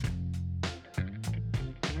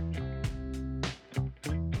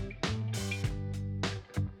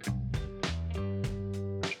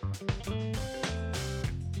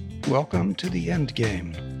Welcome to The End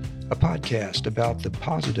Game, a podcast about the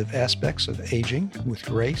positive aspects of aging with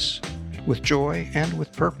grace, with joy, and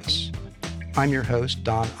with purpose. I'm your host,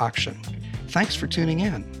 Don Akshin. Thanks for tuning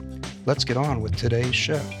in. Let's get on with today's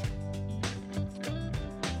show.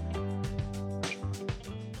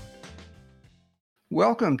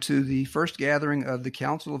 Welcome to the first gathering of the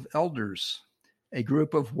Council of Elders, a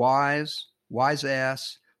group of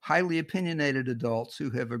wise-ass, highly opinionated adults who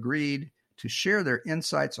have agreed to share their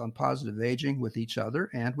insights on positive aging with each other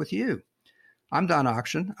and with you. I'm Don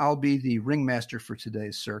Akshin. I'll be the ringmaster for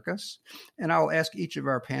today's circus, and I'll ask each of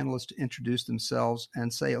our panelists to introduce themselves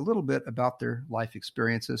and say a little bit about their life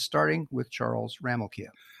experiences, starting with Charles Ramelkamp.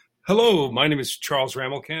 Hello, my name is Charles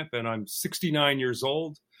Ramelkamp, and I'm 69 years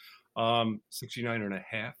old, 69 and a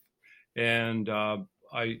half, and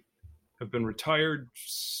I have been retired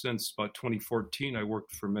since about 2014. I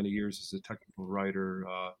worked for many years as a technical writer,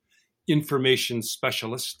 information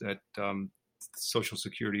specialist at Social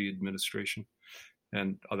Security Administration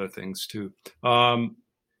and other things too. And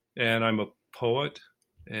I'm a poet,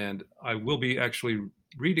 and I will be actually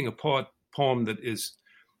reading a poem that is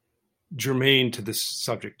germane to this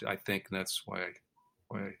subject, I think, and that's why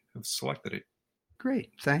I have selected it. Great,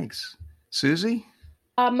 thanks. Susie?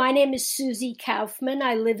 My name is Susie Kaufman.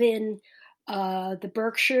 I live in the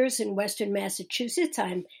Berkshires in Western Massachusetts.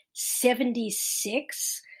 I'm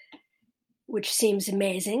 76, which seems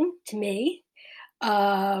amazing to me.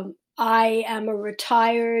 I am a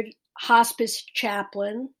retired hospice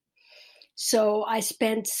chaplain, so I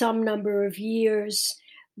spent some number of years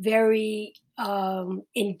very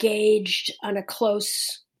engaged on a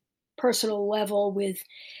close personal level with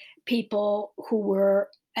people who were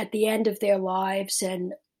at the end of their lives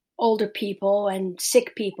and older people and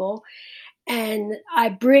sick people. And I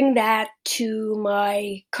bring that to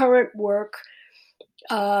my current work,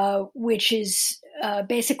 which is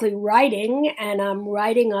basically writing, and I'm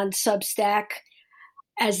writing on Substack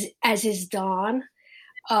as is Don.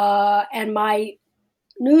 And my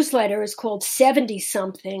newsletter is called 70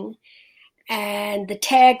 Something, and the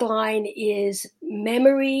tagline is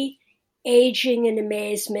Memory, Aging and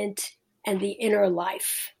Amazement, and the Inner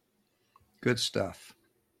Life. Good stuff.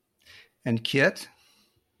 And Kit?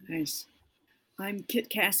 Nice. I'm Kit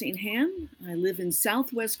Cassingham. I live in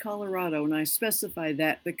Southwest Colorado, and I specify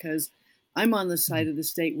that because I'm on the side of the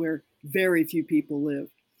state where very few people live.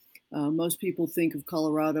 Most people think of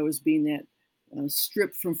Colorado as being that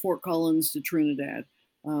strip from Fort Collins to Trinidad.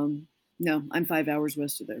 No, I'm 5 hours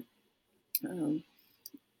west of there.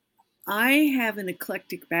 I have an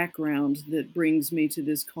eclectic background that brings me to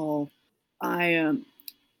this call. I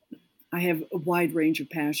have a wide range of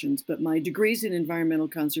passions, but my degree's in environmental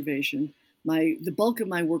conservation. The bulk of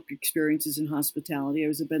my work experience is in hospitality. I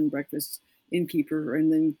was a bed and breakfast innkeeper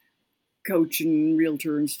and then coach and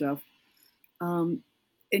realtor and stuff. And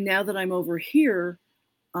now that I'm over here,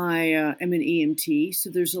 I am an EMT, so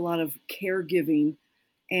there's a lot of caregiving.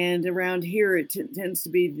 And around here, it tends to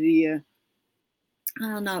be the,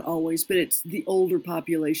 not always, but it's the older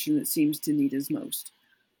population that seems to need us most.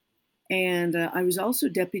 And I was also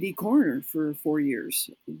deputy coroner for 4 years,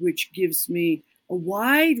 which gives me a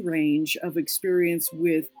wide range of experience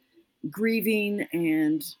with grieving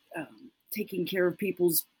and taking care of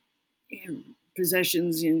people's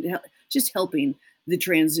possessions and just helping the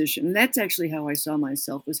transition. And that's actually how I saw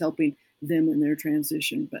myself, was helping them in their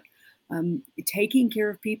transition. But taking care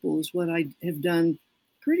of people is what I have done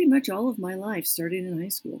pretty much all of my life, starting in high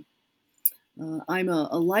school. I'm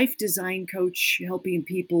a life design coach, helping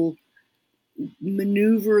people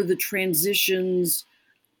maneuver the transitions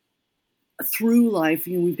through life.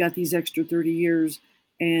 We've got these extra 30 years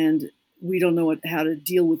and we don't know how to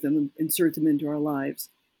deal with them and insert them into our lives.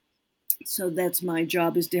 So that's my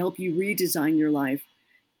job, is to help you redesign your life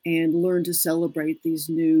and learn to celebrate these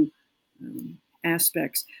new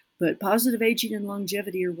aspects. But positive aging and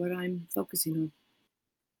longevity are what I'm focusing on.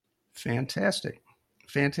 Fantastic.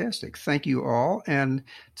 Thank you all. And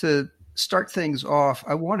to start things off,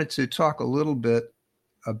 I wanted to talk a little bit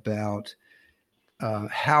about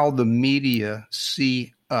how the media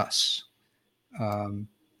see us.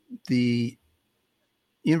 The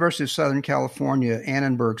University of Southern California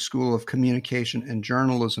Annenberg School of Communication and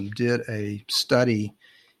Journalism did a study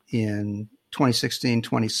in 2016,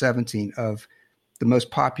 2017 of the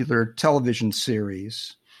most popular television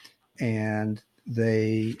series, and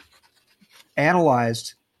they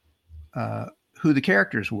analyzed who the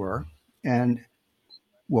characters were. And,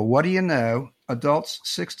 well, what do you know? Adults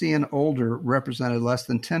 60 and older represented less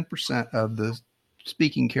than 10% of the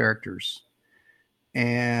speaking characters,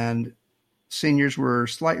 and seniors were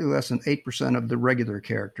slightly less than 8% of the regular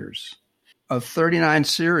characters. Of 39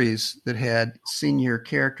 series that had senior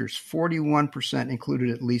characters, 41% included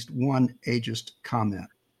at least one ageist comment.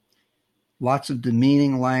 Lots of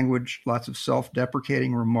demeaning language, lots of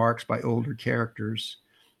self-deprecating remarks by older characters,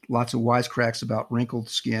 lots of wisecracks about wrinkled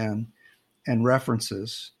skin, and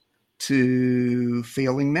references to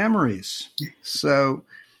failing memories. So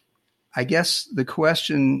I guess the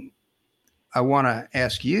question I want to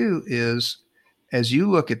ask you is, as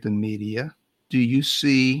you look at the media, do you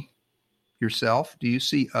see yourself? Do you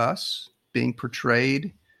see us being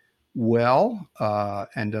portrayed well?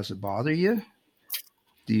 And does it bother you?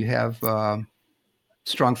 Do you have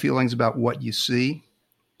strong feelings about what you see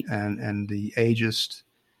and the ageist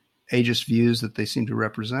views that they seem to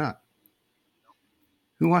represent?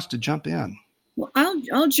 Who wants to jump in? Well,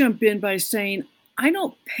 I'll jump in by saying I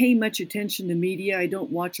don't pay much attention to media. I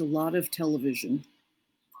don't watch a lot of television.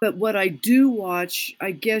 But what I do watch,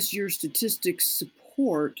 I guess your statistics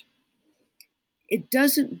support. It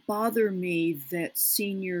doesn't bother me that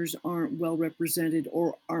seniors aren't well represented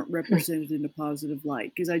or aren't represented in a positive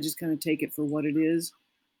light, because I just kind of take it for what it is.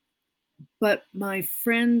 But my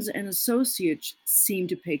friends and associates seem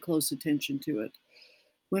to pay close attention to it.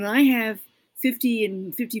 When I have 50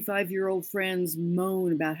 and 55-year-old friends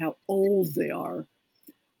moan about how old they are,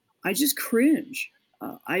 I just cringe.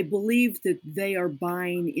 I believe that they are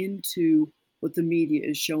buying into what the media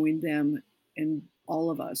is showing them and all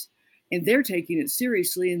of us. And they're taking it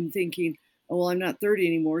seriously and thinking, oh, well, I'm not 30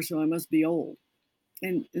 anymore, so I must be old.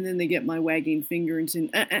 And then they get my wagging finger and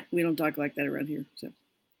saying, we don't talk like that around here. So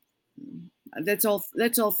that's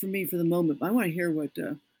all for me for the moment. But I want to hear what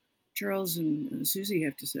Charles and Susie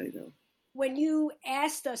have to say, though. When you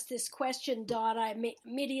asked us this question, Don, I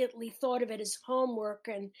immediately thought of it as homework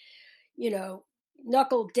and,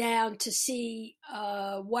 knuckled down to see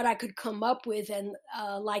what I could come up with. And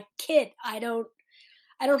like Kit, I don't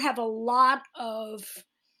have a lot of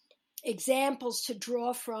examples to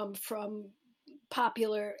draw from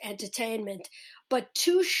popular entertainment, but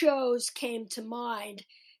two shows came to mind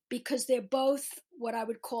because they're both what I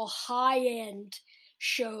would call high-end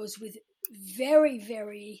shows with very,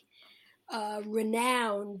 very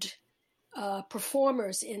renowned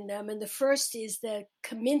performers in them. And the first is the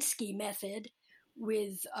Kaminsky Method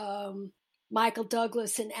with Michael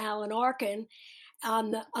Douglas and Alan Arkin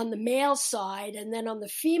on the male side, and then on the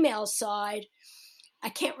female side, I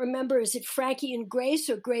can't remember, is it Frankie and Grace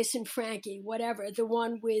or Grace and Frankie, whatever, the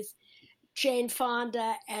one with Jane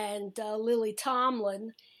Fonda and Lily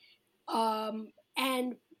Tomlin.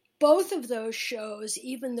 And both of those shows,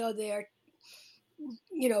 even though they're,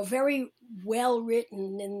 very well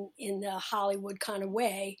written in the Hollywood kind of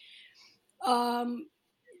way,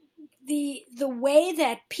 the way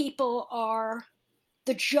that people are,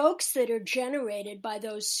 the jokes that are generated by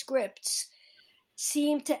those scripts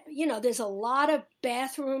seem to, there's a lot of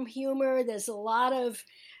bathroom humor, there's a lot of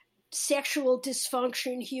sexual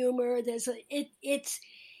dysfunction humor, it's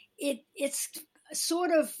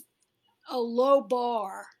sort of a low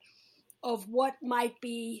bar of what might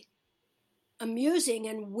be amusing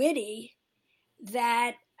and witty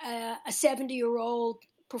that a 70-year-old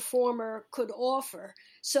performer could offer.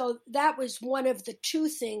 So that was one of the two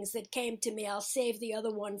things that came to me. I'll save the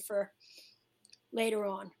other one for later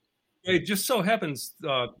on. It just so happens,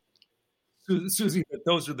 Susie, that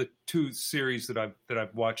those are the two series that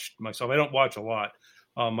I've watched myself. I don't watch a lot.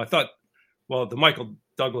 I thought, well, the Michael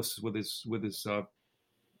Douglas with his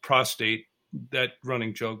prostate, that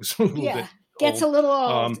running joke is a little bit gets old. A little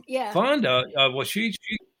old. Fonda, well, she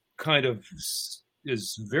kind of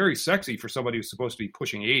is very sexy for somebody who's supposed to be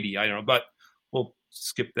pushing 80. I don't know, but we'll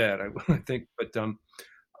skip that, I think. But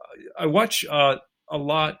I watch a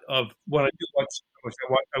lot of what I do watch. I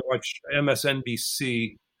watch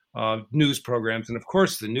MSNBC news programs, and of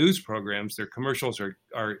course, the news programs, their commercials are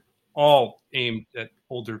all aimed at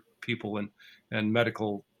older people and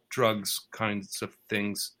medical drugs kinds of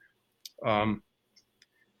things.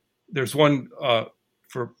 There's one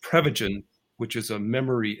for Prevagen, which is a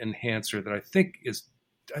memory enhancer that I think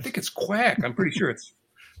it's quack. I'm pretty sure it's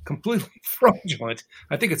completely fraudulent.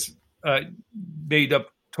 I think it's made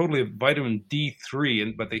up totally of vitamin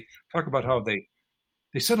D3, but they talk about how they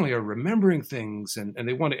suddenly are remembering things and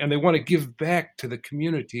they want to give back to the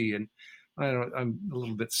community. And I don't know, I'm a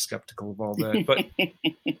little bit skeptical of all that. But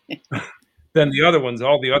then the other ones,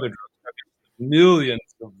 all the other drugs, have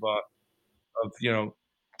millions of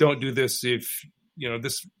don't do this if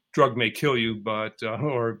this drug may kill you, but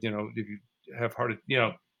or if you have heart,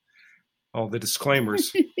 all the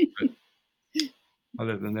disclaimers.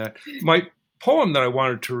 Other than that, my poem that I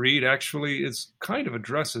wanted to read actually kind of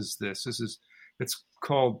addresses this. It's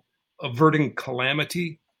called Averting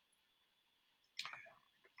Calamity.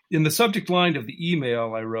 In the subject line of the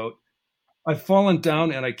email, I wrote, "I've fallen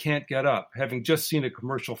down and I can't get up, having just seen a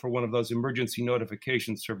commercial for one of those emergency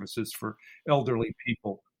notification services for elderly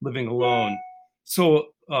people living alone.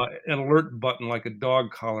 So an alert button like a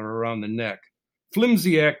dog collar around the neck.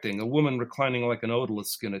 Flimsy acting, a woman reclining like an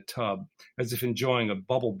odalisque in a tub, as if enjoying a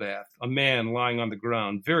bubble bath. A man lying on the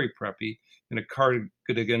ground, very preppy, in a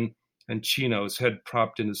cardigan and chinos, head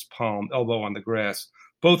propped in his palm, elbow on the grass,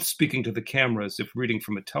 both speaking to the camera as if reading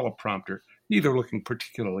from a teleprompter, neither looking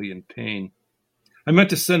particularly in pain. I meant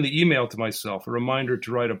to send the email to myself, a reminder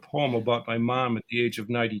to write a poem about my mom at the age of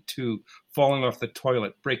 92, falling off the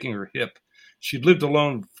toilet, breaking her hip. She'd lived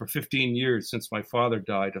alone for 15 years since my father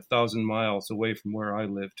died, 1,000 miles away from where I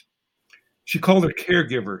lived. She called her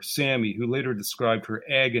caregiver, Sammy, who later described her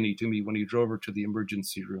agony to me when he drove her to the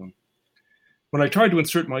emergency room. When I tried to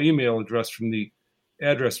insert my email address from the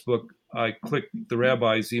address book, I clicked the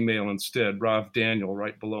rabbi's email instead, Rav Daniel,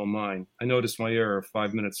 right below mine. I noticed my error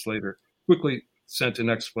 5 minutes later, quickly sent an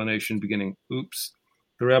explanation beginning, "Oops."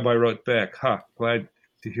 The rabbi wrote back, "Glad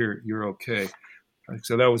to hear you're okay."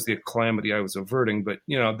 So that was the calamity I was averting. But,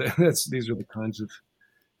 these are the kinds of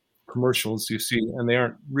commercials you see, and they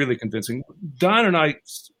aren't really convincing. Don and I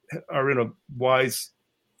are in a wise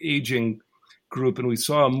aging group, and we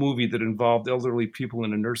saw a movie that involved elderly people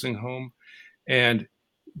in a nursing home. And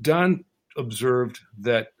Don observed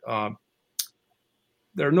that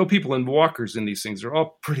there are no people in walkers in these things. They're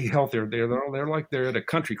all pretty healthy. They're like they're at a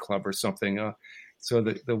country club or something. So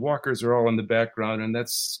the walkers are all in the background, and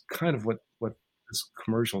that's kind of what these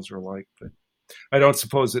commercials are like. But I don't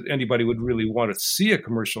suppose that anybody would really want to see a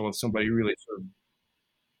commercial of somebody really sort of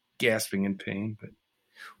gasping in pain. But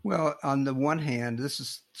well, on the one hand, this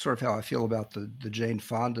is sort of how I feel about the Jane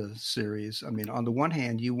Fonda series. I mean, on the one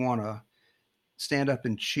hand, you want to stand up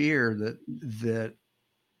and cheer that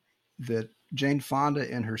Jane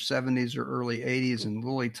Fonda in her 70s or early 80s and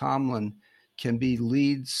Lily Tomlin can be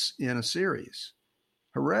leads in a series.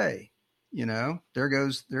 Hooray. There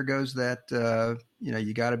goes that,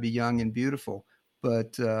 you got to be young and beautiful.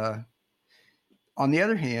 But on the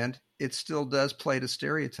other hand, it still does play to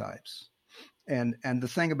stereotypes. And the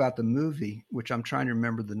thing about the movie, which I'm trying to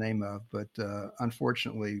remember the name of, but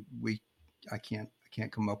unfortunately I can't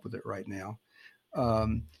come up with it right now.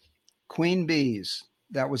 Queen Bees.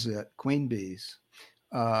 That was it. Queen Bees.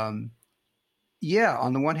 Yeah.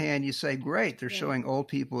 On the one hand, you say, great, they're showing old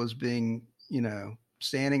people as being,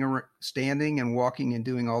 standing and walking and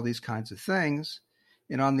doing all these kinds of things.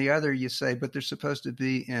 And on the other, you say, but they're supposed to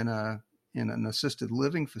be in an assisted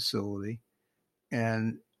living facility,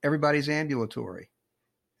 and everybody's ambulatory,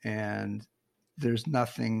 and there's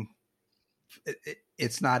nothing.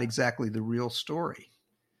 It's not exactly the real story.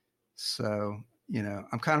 So,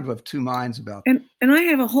 I'm kind of two minds about that. And I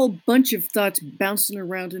have a whole bunch of thoughts bouncing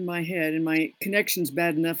around in my head, and my connection's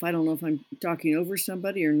bad enough. I don't know if I'm talking over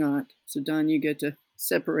somebody or not. So, Don, you get to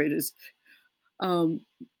separate us.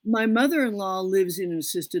 My mother-in-law lives in an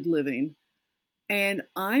assisted living, and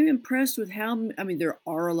I'm impressed with there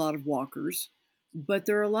are a lot of walkers, but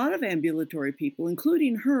there are a lot of ambulatory people,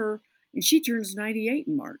 including her, and she turns 98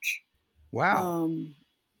 in March. Wow.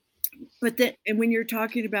 And when you're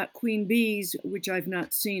talking about Queen Bees, which I've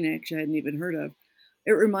not seen, actually, I hadn't even heard of,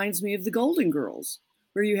 it reminds me of the Golden Girls,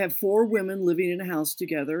 where you have 4 women living in a house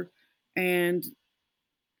together, and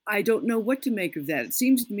I don't know what to make of that. It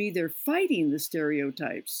seems to me they're fighting the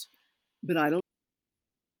stereotypes, but I don't.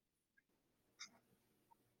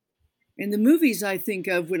 And the movies I think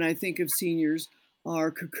of when I think of seniors are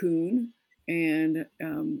Cocoon and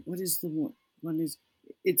what is the one is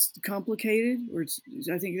It's Complicated, or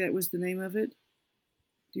I think that was the name of it.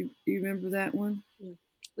 Do you remember that one?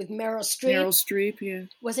 With Meryl Streep? Meryl Streep, yeah.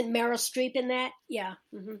 Wasn't Meryl Streep in that? Yeah.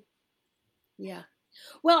 Mm-hmm. Yeah.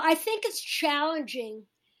 Well, I think it's challenging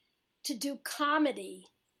to do comedy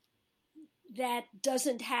that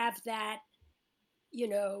doesn't have that,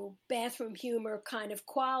 bathroom humor kind of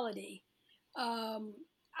quality.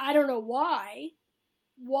 I don't know why.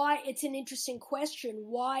 Why? It's an interesting question.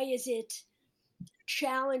 Why is it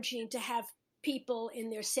challenging to have people in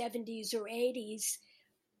their 70s or 80s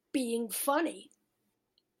being funny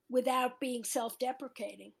without being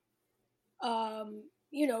self-deprecating? A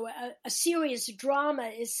serious drama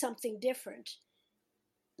is something different,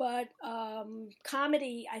 but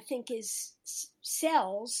comedy, I think,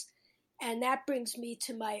 sells, and that brings me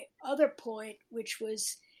to my other point, which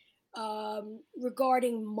was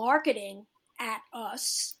regarding marketing at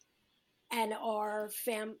us and our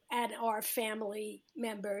family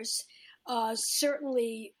members.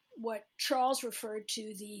 Certainly, what Charles referred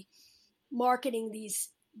to, the marketing these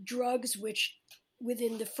drugs, which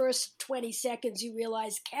within the first 20 seconds you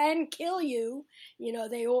realize can kill you.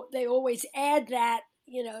 They always add that,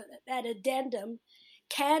 that addendum,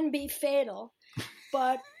 can be fatal.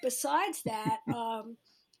 But besides that,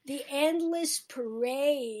 the endless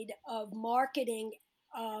parade of marketing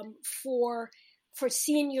for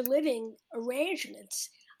senior living arrangements.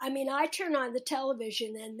 I mean, I turn on the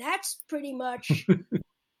television and that's pretty much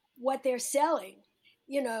what they're selling.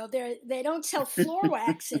 They don't sell floor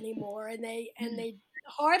wax anymore, and they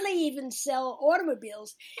hardly even sell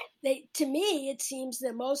automobiles. To me, it seems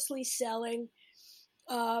they're mostly selling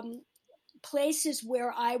places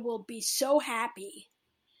where I will be so happy.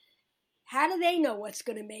 How do they know what's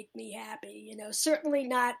going to make me happy? Certainly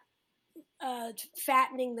not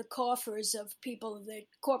fattening the coffers of people, the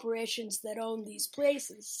corporations that own these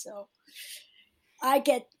places. So I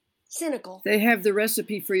get cynical. They have the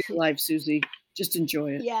recipe for your life, Susie. Just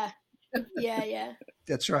enjoy it. Yeah.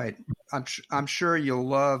 That's right. I'm sure you'll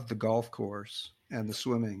love the golf course and the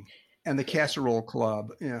swimming and the casserole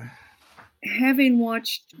club. Yeah. Having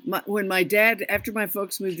watched when my dad, after my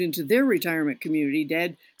folks moved into their retirement community,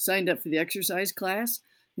 Dad signed up for the exercise class,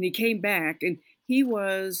 and he came back, and he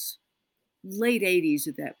was late 80s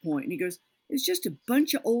at that point. And he goes, it's just a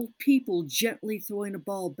bunch of old people gently throwing a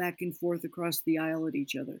ball back and forth across the aisle at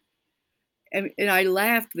each other. And I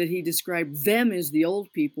laughed that he described them as the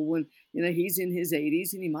old people when, he's in his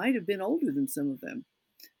 80s and he might have been older than some of them.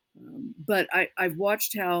 But I've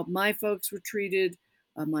watched how my folks were treated,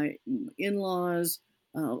 my in-laws,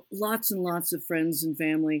 lots and lots of friends and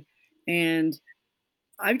family. And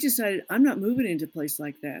I've decided I'm not moving into a place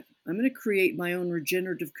like that. I'm going to create my own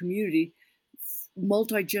regenerative community,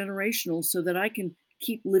 multi-generational, so that I can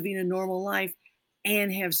keep living a normal life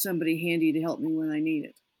and have somebody handy to help me when I need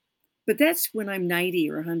it. But that's when I'm 90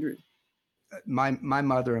 or 100. My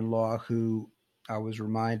mother-in-law, who I was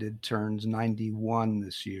reminded turns 91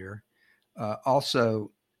 this year,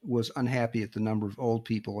 also was unhappy at the number of old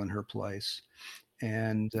people in her place,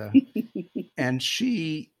 and and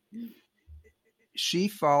she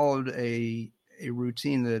followed a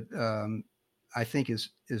routine that I think is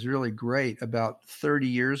really great. About 30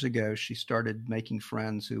 years ago, she started making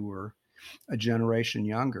friends who were a generation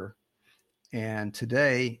younger. And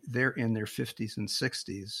today they're in their 50s and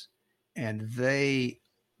 60s, and they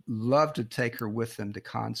love to take her with them to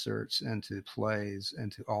concerts and to plays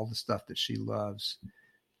and to all the stuff that she loves.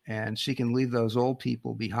 And she can leave those old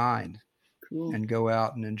people behind. Cool. And go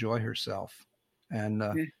out and enjoy herself. And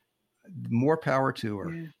more power to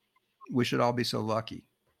her. Yeah. We should all be so lucky.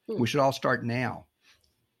 We should all start now.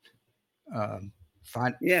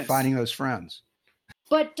 Finding those friends.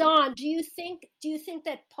 But Don, do you think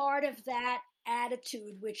that part of that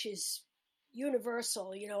attitude, which is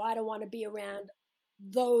universal, I don't want to be around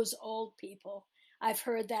those old people. I've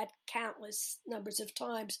heard that countless numbers of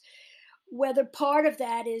times. Whether part of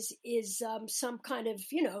that is some kind of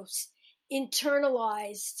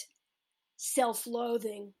internalized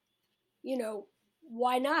self-loathing.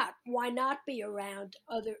 Why not? Why not be around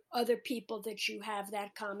other people that you have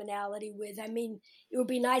that commonality with? I mean, it would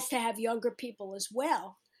be nice to have younger people as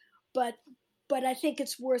well, but I think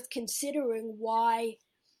it's worth considering why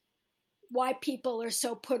people are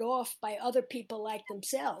so put off by other people like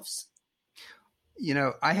themselves.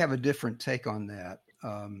 I have a different take on that.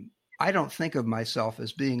 I don't think of myself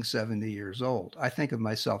as being 70 years old. I think of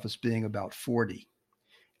myself as being about 40.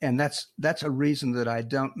 And that's a reason that I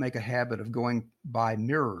don't make a habit of going by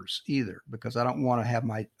mirrors either, because I don't want to have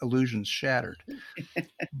my illusions shattered.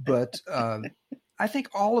 But I think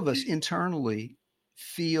all of us internally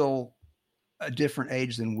feel a different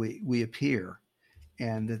age than we appear.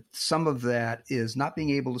 And that some of that is not being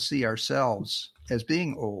able to see ourselves as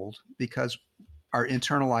being old because our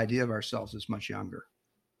internal idea of ourselves is much younger.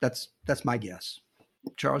 That's my guess.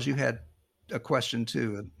 Charles, you had a question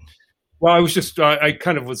too. Well, I was just, I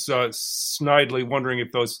kind of was snidely wondering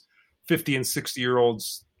if those 50 and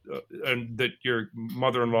 60-year-olds and that your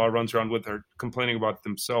mother-in-law runs around with are complaining about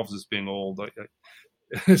themselves as being old.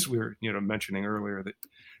 As we were, mentioning earlier, that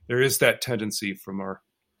there is that tendency from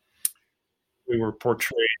we were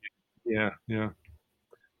portrayed. Yeah.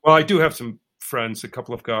 Well, I do have some friends, a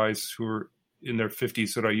couple of guys who are in their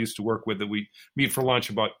 50s that I used to work with that we meet for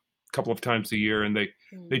lunch about a couple of times a year, and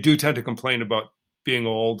they do tend to complain about being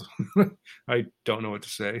old. I don't know what to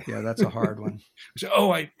say. Yeah, that's a hard one.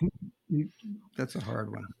 That's a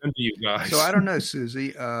hard one. And you guys. So I don't know,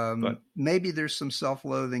 Susie. Maybe there's some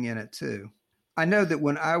self-loathing in it too. I know that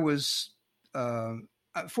when I was 4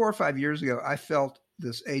 or 5 years ago, I felt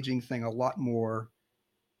this aging thing a lot more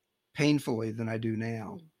painfully than I do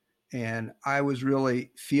now. And I was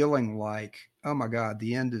really feeling like, oh my God,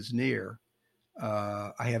 the end is near.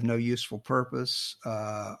 I have no useful purpose.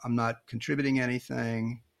 I'm not contributing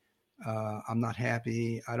anything. I'm not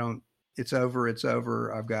happy. It's over. It's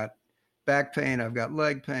over. I've got back pain. I've got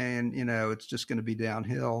leg pain. It's just going to be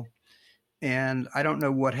downhill. And I don't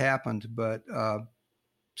know what happened, but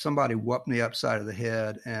somebody whooped me upside of the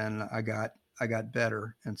head, and I got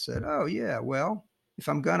better and said, "Oh yeah, well, if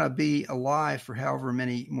I'm gonna be alive for however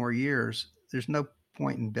many more years, there's no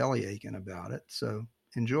point in belly aching about it. So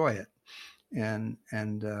enjoy it." And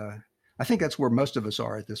I think that's where most of us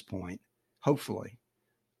are at this point. Hopefully,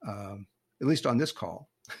 at least on this call.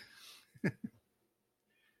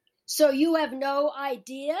 So you have no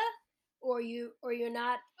idea, or you're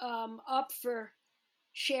not up for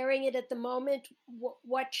sharing it at the moment.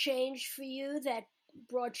 What changed for you that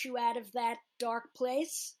brought you out of that dark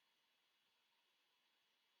place?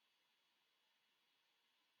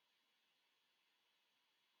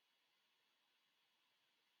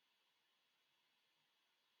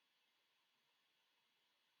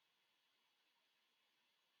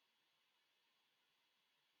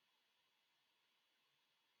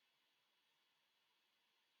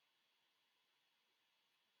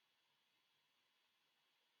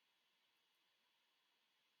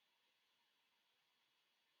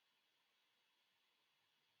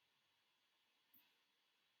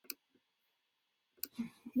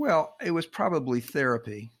 Well, it was probably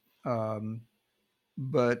therapy,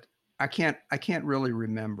 but I can't really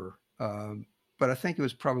remember. But I think it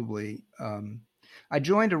was probably. I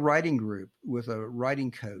joined a writing group with a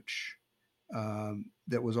writing coach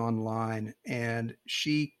that was online, and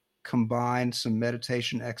she combined some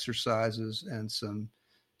meditation exercises and some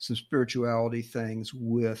spirituality things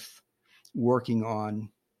with working on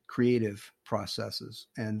creative processes,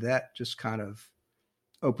 and that just kind of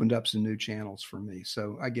opened up some new channels for me.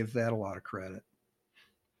 So I give that a lot of credit.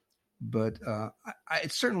 But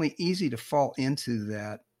it's certainly easy to fall into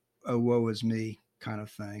that "oh woe is me" kind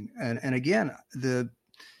of thing. And again,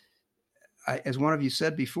 as one of you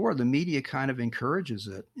said before, the media kind of encourages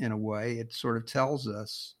it in a way. It sort of tells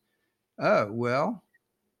us, "Oh well,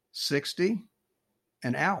 60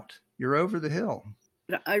 and out. You're over the hill."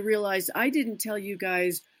 I realized I didn't tell you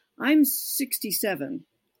guys I'm 67,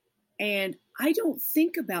 and I don't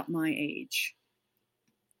think about my age.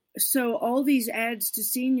 So all these ads to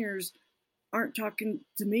seniors aren't talking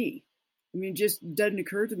to me. I mean, it just doesn't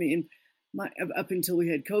occur to me. And up until we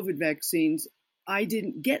had COVID vaccines, I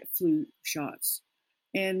didn't get flu shots.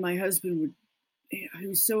 And my husband he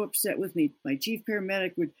was so upset with me. My chief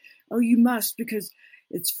paramedic would, "Oh, you must, because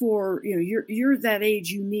it's for, you're that age,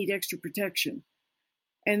 you need extra protection."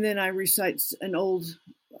 And then I recite an old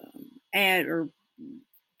ad or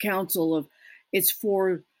counsel of, it's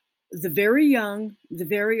for the very young, the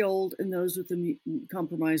very old, and those with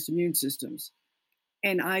compromised immune systems.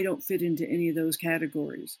 And I don't fit into any of those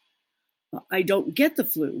categories. I don't get the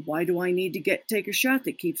flu. Why do I need to take a shot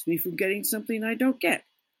that keeps me from getting something I don't get?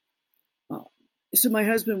 So my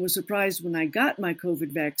husband was surprised when I got my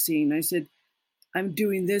COVID vaccine. I said, "I'm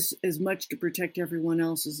doing this as much to protect everyone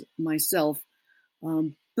else as myself.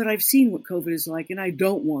 But I've seen what COVID is like, and I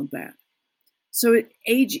don't want that." So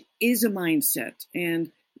age is a mindset.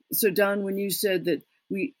 And so, Don, when you said that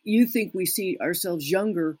you think we see ourselves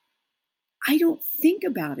younger, I don't think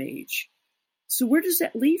about age. So where does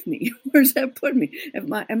that leave me? Where does that put me?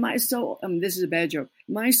 Am I so, this is a bad joke.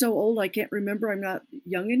 Am I so old I can't remember I'm not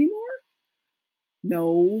young anymore?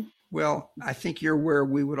 No. Well, I think you're where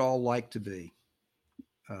we would all like to be.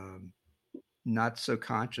 Not so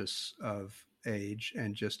conscious of age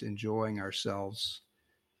and just enjoying ourselves,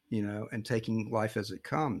 and taking life as it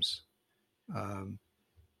comes.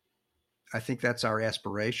 I think that's our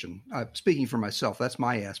aspiration. Speaking for myself, that's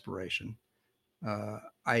my aspiration.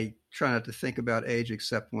 I try not to think about age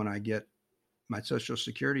except when I get my Social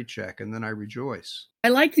Security check, and then I rejoice. I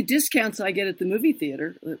like the discounts I get at the movie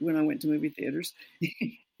theater when I went to movie theaters.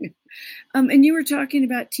 And you were talking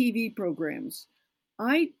about TV programs.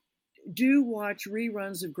 I do watch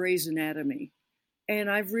reruns of Grey's Anatomy, and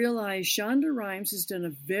I've realized Shonda Rhimes has done a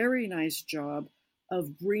very nice job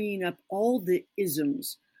of bringing up all the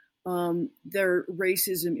isms, their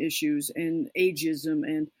racism issues and ageism,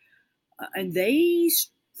 and they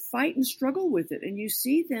fight and struggle with it. And you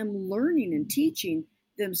see them learning and teaching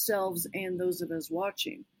themselves and those of us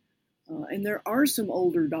watching. And there are some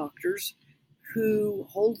older doctors who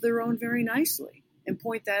hold their own very nicely and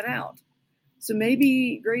point that out. So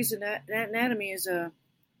maybe Grey's Anatomy is an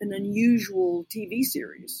unusual TV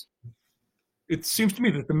series. It seems to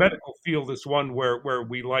me that the medical field is one where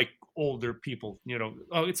we like older people.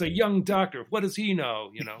 Oh, it's a young doctor. What does he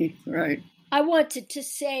know? Right. I wanted to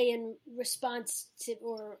say in response to,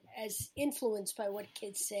 or as influenced by what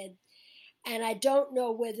Kit said, and I don't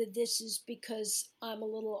know whether this is because I'm a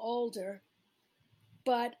little older,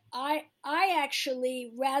 but I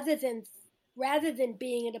actually, rather than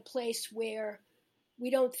being in a place where we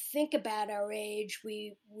don't think about our age,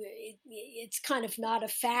 it's kind of not a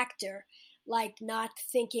factor, like not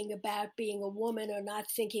thinking about being a woman or not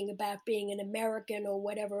thinking about being an American or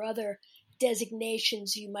whatever other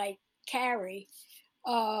designations you might carry.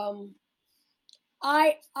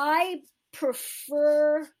 I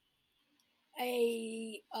prefer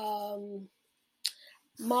a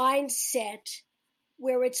mindset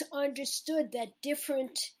where it's understood that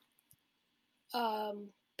different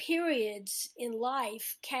periods in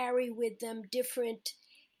life carry with them different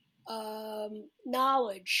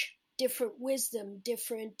knowledge, different wisdom,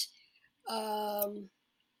 different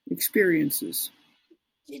experiences,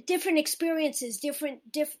 different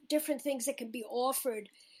things that can be offered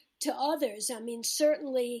to others. I mean,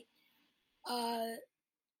 certainly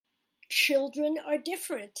children are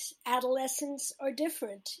different, adolescents are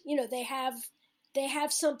different. You know, they have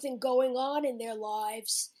something going on in their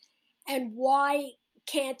lives, and why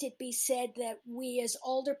can't it be said that we as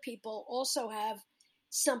older people also have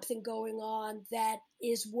something going on that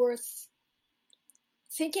is worth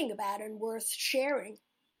thinking about and worth sharing?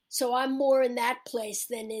 So I'm more in that place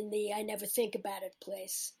than in the I never think about it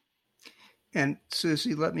place. And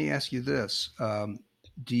Susie, let me ask you this.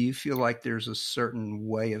 Do you feel like there's a certain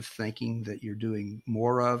way of thinking that you're doing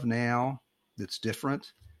more of now that's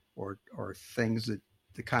different, or things that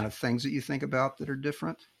the kind of things that you think about that are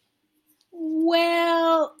different?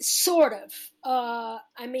 Well, sort of.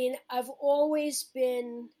 I mean, I've always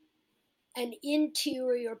been an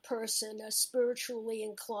interior person, a spiritually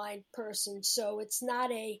inclined person, so it's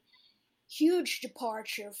not a huge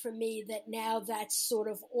departure for me that now that's sort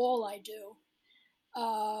of all I do.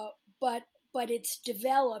 But it's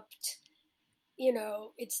developed,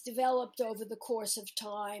 it's developed over the course of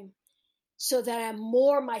time so that I'm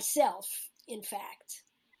more myself, in fact.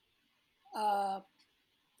 I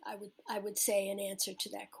would say an answer to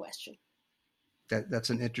that question. That's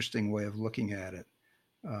an interesting way of looking at it.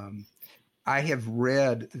 I have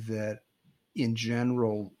read that in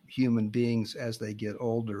general, human beings, as they get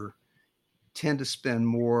older, tend to spend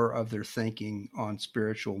more of their thinking on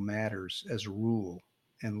spiritual matters as a rule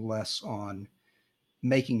and less on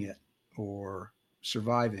making it or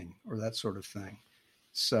surviving or that sort of thing.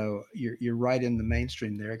 So you're right in the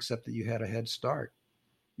mainstream there, except that you had a head start.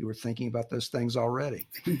 You were thinking about those things already.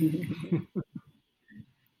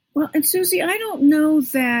 Well, and Susie, I don't know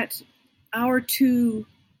that our two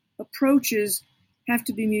approaches have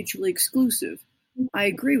to be mutually exclusive. I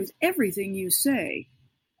agree with everything you say.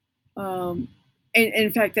 And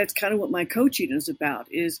in fact, that's kind of what my coaching is about,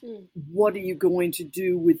 is what are you going to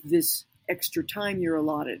do with this extra time you're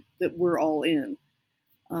allotted that we're all in?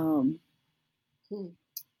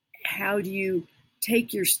 How do you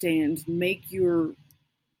take your stand, make your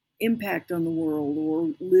impact on the world,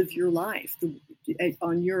 or live your life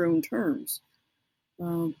on your own terms?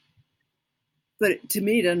 But to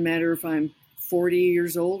me, it doesn't matter if I'm 40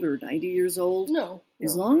 years old or 90 years old. No.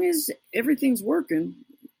 As long as everything's working.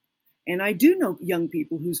 And I do know young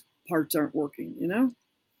people whose parts aren't working,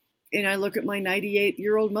 And I look at my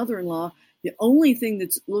 98-year-old mother-in-law. The only thing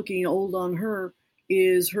that's looking old on her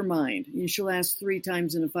is her mind. And she'll ask 3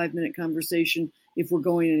 times in a 5-minute conversation if we're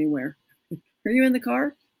going anywhere. Are you in the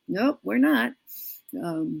car? Nope, we're not.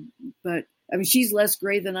 But I mean, she's less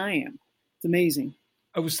gray than I am. It's amazing.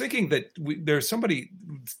 I was thinking that there's some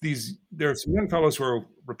young fellows who are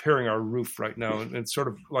repairing our roof right now. And it's sort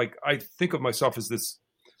of like, I think of myself as this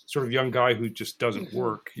sort of young guy who just doesn't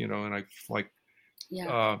work, and I like,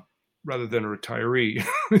 rather than a retiree,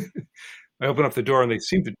 I open up the door and they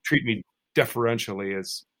seem to treat me deferentially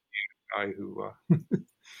as a guy who,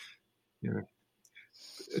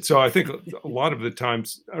 So I think a lot of the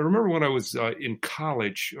times, I remember when I was in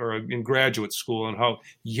college or in graduate school and how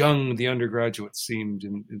young the undergraduates seemed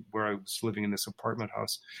where I was living in this apartment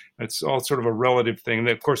house. It's all sort of a relative thing. And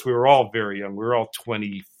of course, we were all very young. We were all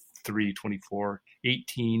 23, 24,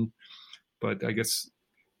 18. But I guess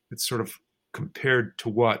it's sort of compared to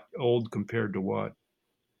what? Old compared to what?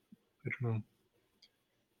 I don't know.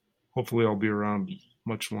 Hopefully I'll be around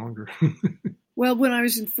much longer. Well, when I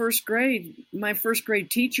was in first grade, my first grade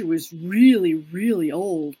teacher was really, really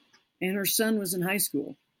old, and her son was in high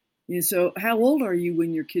school. And so how old are you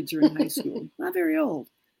when your kids are in high school? Not very old.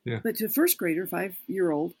 Yeah. But to a first grader,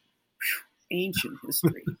 5-year-old, ancient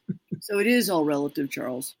history. So it is all relative,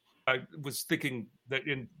 Charles. I was thinking that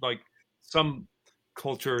in like some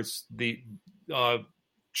cultures, the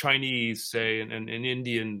Chinese, say, and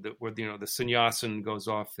Indian, that where the sannyasin goes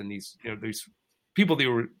off, and these people they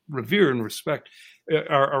revere and respect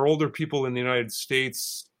are older people in the United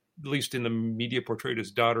States, at least in the media, portrayed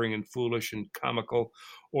as doddering and foolish and comical,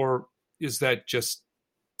 or is that just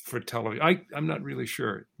for television? I'm not really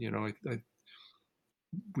sure.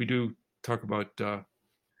 We do talk about our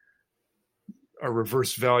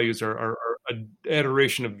reverse values, our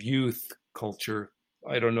adoration of youth culture.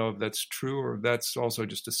 I don't know if that's true or if that's also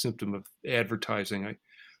just a symptom of advertising. I'm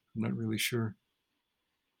not really sure.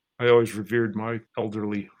 I always revered my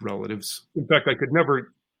elderly relatives. In fact, I could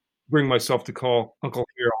never bring myself to call Uncle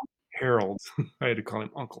Harold. I had to call him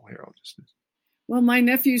Uncle Harold. Well, my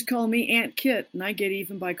nephews call me Aunt Kit, and I get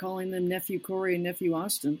even by calling them Nephew Corey and Nephew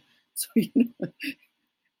Austin. So,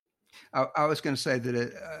 I was going to say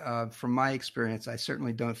that from my experience, I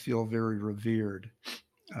certainly don't feel very revered,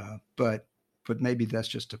 but maybe that's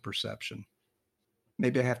just a perception.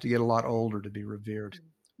 Maybe I have to get a lot older to be revered.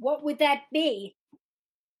 What would that be?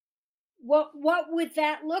 What would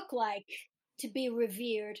that look like to be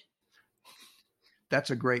revered?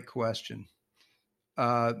 That's a great question.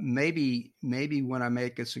 Maybe when I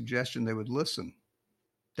make a suggestion, they would listen.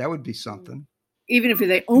 That would be something. Even if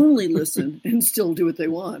they only listen and still do what they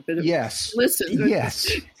want. But yes. Listen.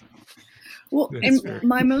 Yes. Well, and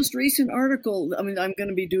my most recent article, I'm going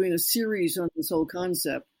to be doing a series on this whole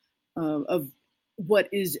concept of what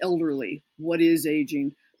is elderly, what is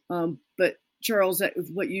aging. But Charles,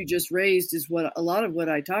 what you just raised is what a lot of what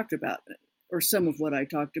I talked about, or some of what I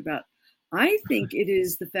talked about. I think it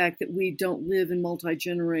is the fact that we don't live in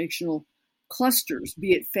multi-generational clusters,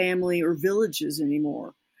 be it family or villages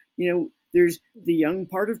anymore. There's the young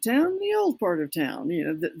part of town, the old part of town,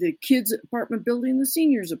 the kids' apartment building, the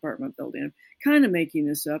seniors' apartment building. I'm kind of making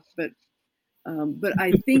this up, but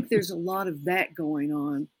I think there's a lot of that going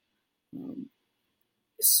on.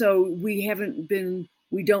 So we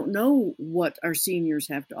don't know what our seniors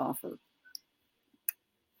have to offer.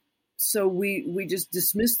 So we just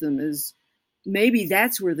dismiss them as maybe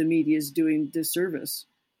that's where the media is doing disservice.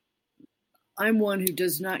 I'm one who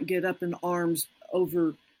does not get up in arms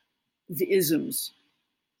over the isms.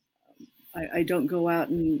 I don't go out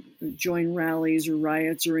and join rallies or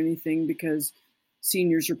riots or anything because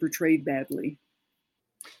seniors are portrayed badly.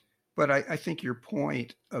 But I think your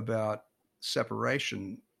point about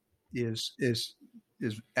separation is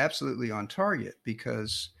absolutely on target,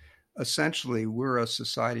 because essentially we're a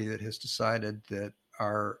society that has decided that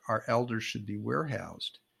our elders should be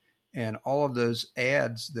warehoused. And all of those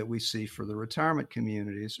ads that we see for the retirement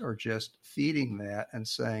communities are just feeding that and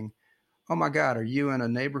saying, oh my God, are you in a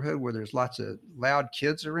neighborhood where there's lots of loud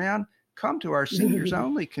kids around? Come to our seniors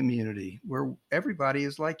only community where everybody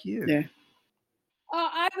is like you. Yeah.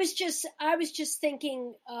 I was just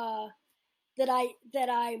thinking that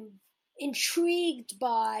I'm intrigued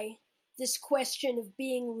by this question of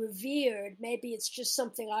being revered. Maybe it's just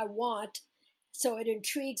something I want, so it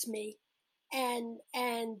intrigues me. And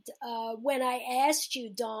when I asked you,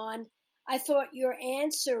 Dawn, I thought your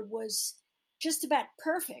answer was just about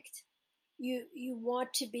perfect. You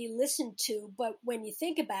want to be listened to, but when you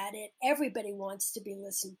think about it, everybody wants to be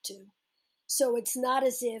listened to. So it's not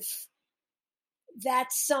as if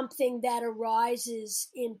that's something that arises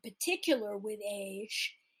in particular with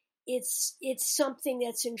age. It's something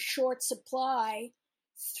that's in short supply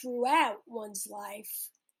throughout one's life.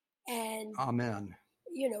 And amen.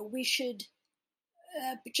 We should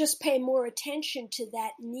just pay more attention to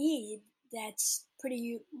that need that's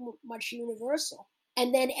pretty much universal.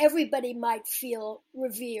 And then everybody might feel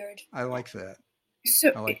revered. I like that.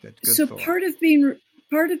 So, I like that. Good so thought. part of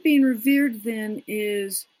being revered then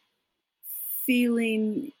is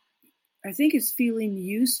feeling, I think it's feeling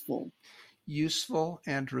useful. Useful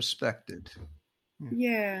and respected.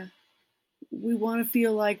 Yeah. We want to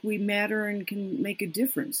feel like we matter and can make a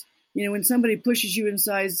difference. When somebody pushes you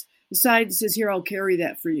inside and says, here, I'll carry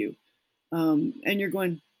that for you. And you're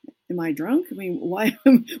going, am I drunk? I mean,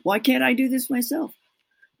 why can't I do this myself?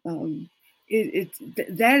 That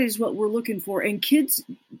is what we're looking for. And kids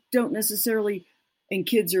don't necessarily, and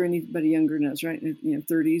kids are anybody younger than us, right?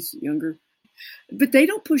 30s, younger. But they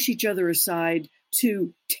don't push each other aside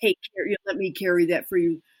to take care, let me carry that for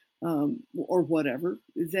you, or whatever.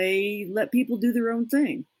 They let people do their own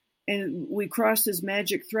thing. And we cross this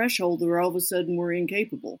magic threshold where all of a sudden we're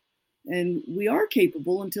incapable. And we are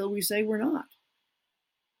capable until we say we're not.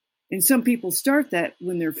 And some people start that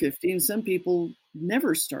when they're 50, and some people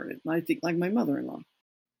never start it. I think, like my mother-in-law.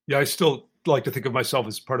 Yeah, I still like to think of myself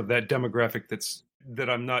as part of that demographic that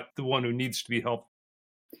I'm not the one who needs to be helped.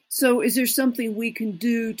 So is there something we can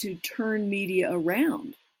do to turn media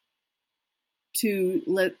around? to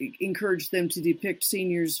encourage them to depict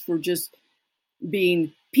seniors for just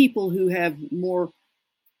being people who have more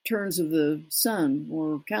turns of the sun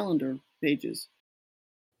or calendar pages.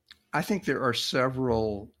 I think there are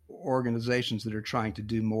several organizations that are trying to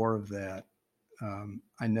do more of that.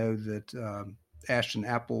 I know that Ashton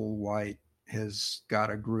Applewhite has got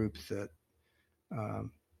a group that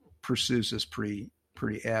pursues this pretty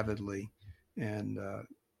avidly, and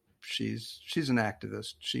she's an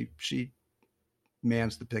activist. She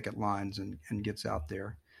mans the picket lines and gets out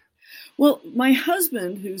there. Well, my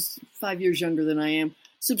husband, who's 5 years younger than I am,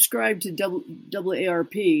 subscribed to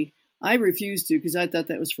AARP. I refused to because I thought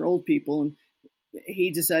that was for old people, and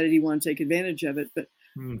he decided he wanted to take advantage of it. But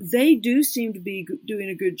they do seem to be doing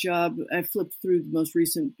a good job. I flipped through the most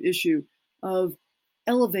recent issue of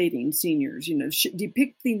elevating seniors,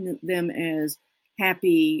 depicting them as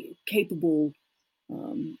happy, capable,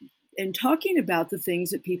 and talking about the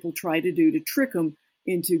things that people try to do to trick them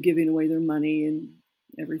into giving away their money and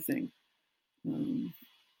everything.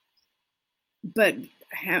 But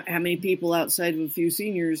how many people outside of a few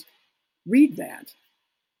seniors read that?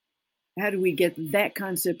 How do we get that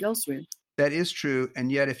concept elsewhere? That is true.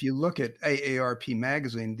 And yet, if you look at AARP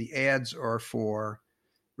magazine, the ads are for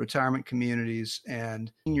retirement communities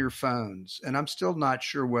and senior phones. And I'm still not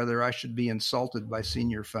sure whether I should be insulted by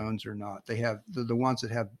senior phones or not. They have the ones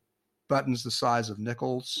that have buttons the size of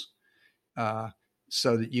nickels,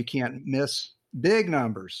 so that you can't miss big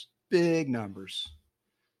numbers,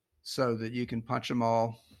 so that you can punch them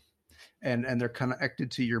all. And they're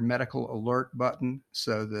connected to your medical alert button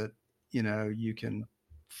so that, you can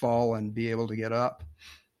fall and be able to get up.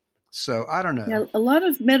 So I don't know. Yeah, a lot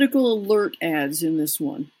of medical alert ads in this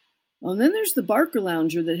one. And then there's the Barker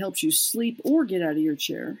Lounger that helps you sleep or get out of your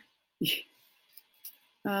chair.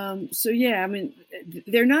 So yeah, I mean,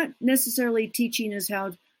 they're not necessarily teaching us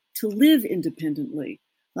how to live independently.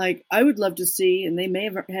 Like, I would love to see, and they may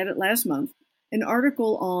have had it last month, an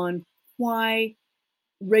article on why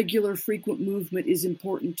regular frequent movement is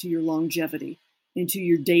important to your longevity and to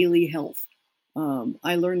your daily health.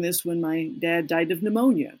 I learned this when my dad died of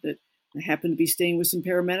pneumonia, that I happened to be staying with some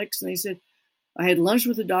paramedics, and they said, I had lunch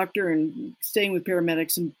with a doctor and staying with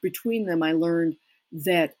paramedics, and between them I learned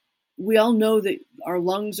that we all know that our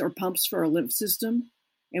lungs are pumps for our lymph system,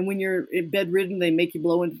 and when you're bedridden, they make you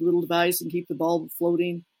blow into a little device and keep the bulb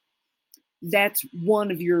floating. That's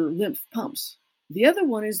one of your lymph pumps. The other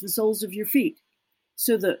one is the soles of your feet.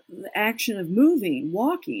 So the action of moving,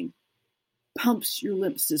 walking, pumps your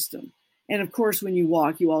lymph system. And of course, when you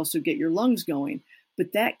walk, you also get your lungs going.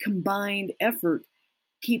 But that combined effort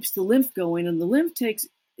keeps the lymph going, and the lymph takes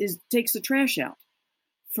the trash out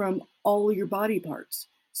from all your body parts.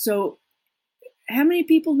 So how many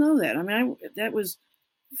people know that? I mean, that was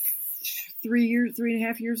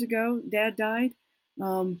 3.5 years ago, Dad died.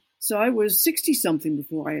 So I was 60-something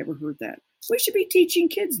before I ever heard that. We should be teaching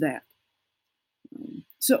kids that.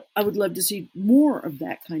 So I would love to see more of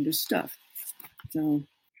that kind of stuff. So.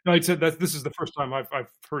 No, I'd said that this is the first time I've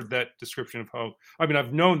heard that description of how. I mean,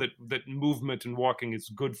 I've known that movement and walking is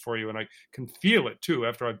good for you, and I can feel it too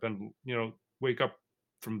after I've been, wake up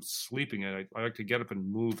from sleeping, and I like to get up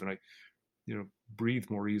and move, and I, breathe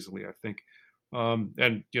more easily, I think.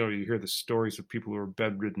 And you hear the stories of people who are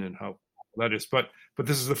bedridden and how that is. But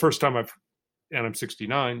this is the first time and I'm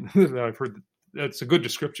 69 that I've heard that. That's a good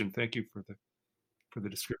description. Thank you for the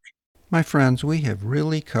description. My friends, we have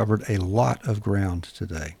really covered a lot of ground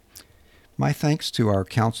today. My thanks to our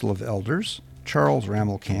Council of Elders, Charles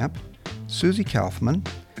Rammelkamp, Susie Kaufman,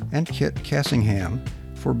 and Kit Cassingham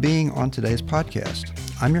for being on today's podcast.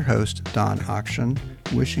 I'm your host, Don Akshan,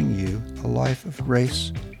 wishing you a life of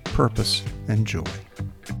grace, purpose, and joy.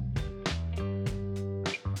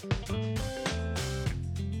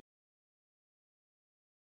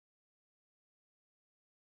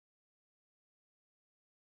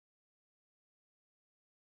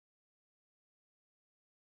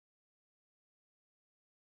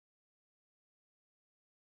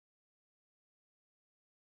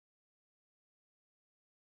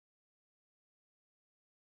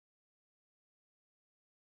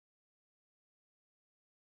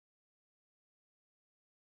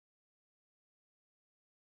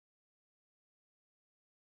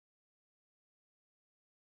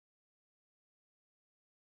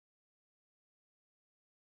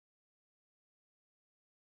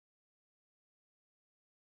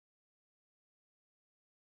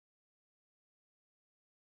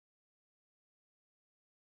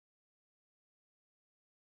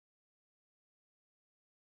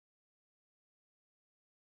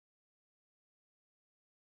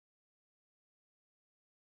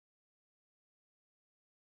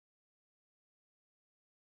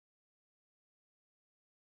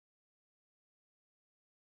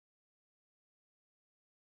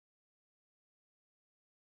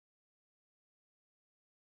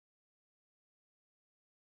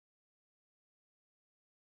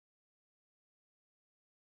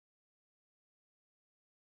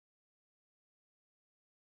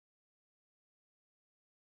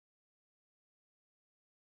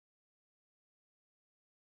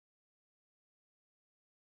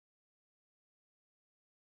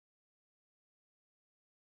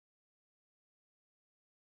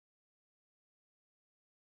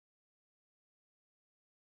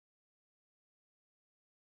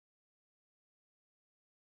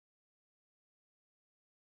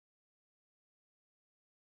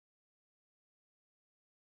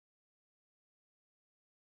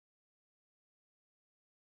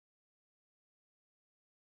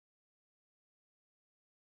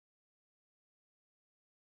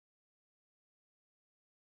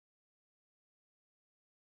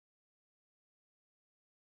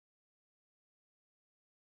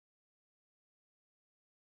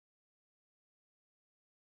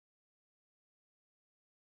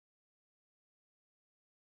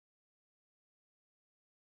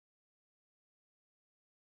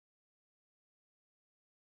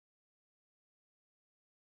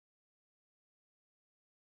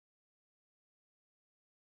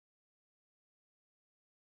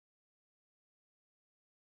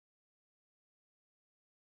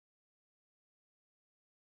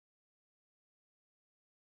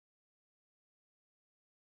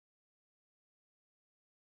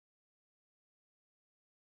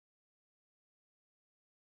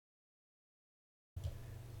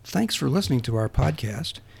 Thanks for listening to our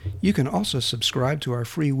podcast. You can also subscribe to our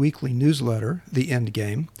free weekly newsletter, The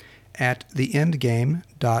Endgame, at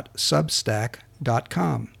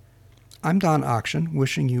theendgame.substack.com. I'm Don Auction,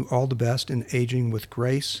 wishing you all the best in aging with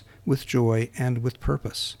grace, with joy, and with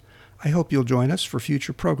purpose. I hope you'll join us for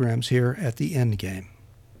future programs here at The Endgame.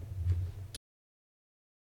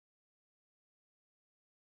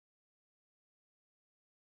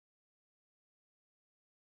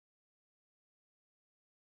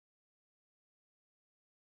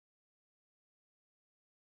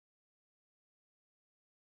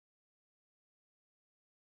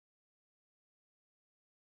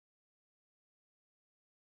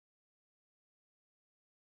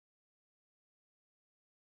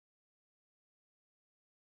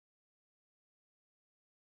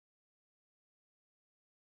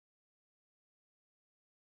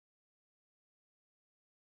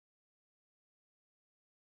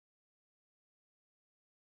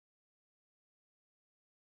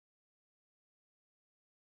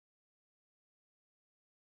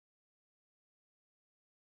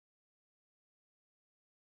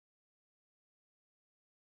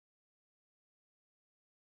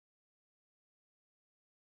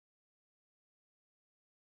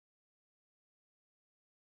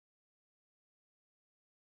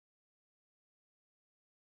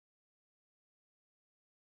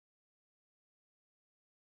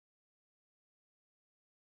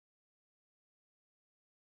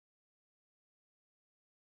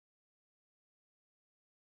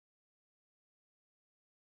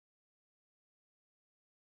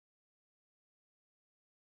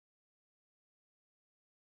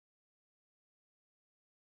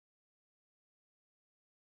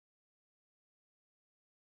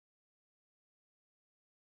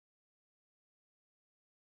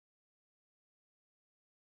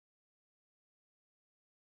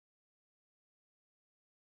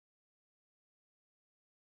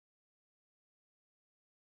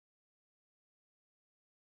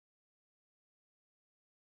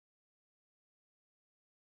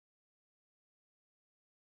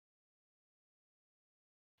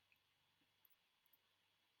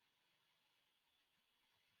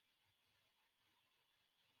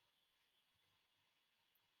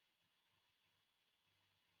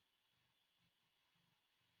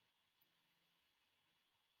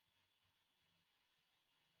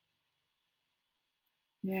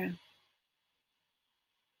 Yeah.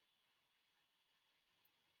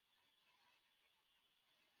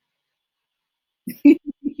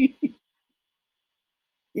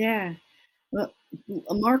 Yeah. Well,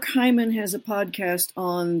 Mark Hyman has a podcast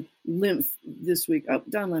on lymph this week. Oh,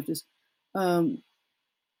 Don left us. Um,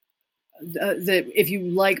 that if you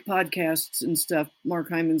like podcasts and stuff, Mark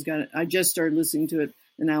Hyman's got it. I just started listening to it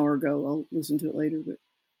an hour ago. I'll listen to it later, but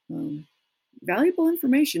valuable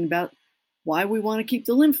information about why we want to keep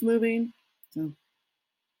the lymph moving.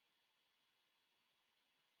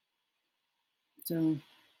 So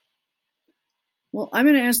well, I'm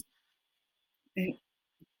going to ask.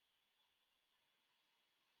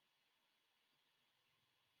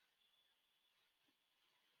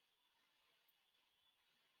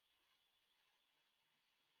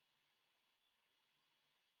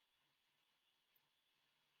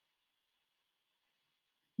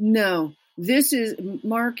 No, this is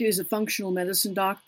Mark is a functional medicine doctor.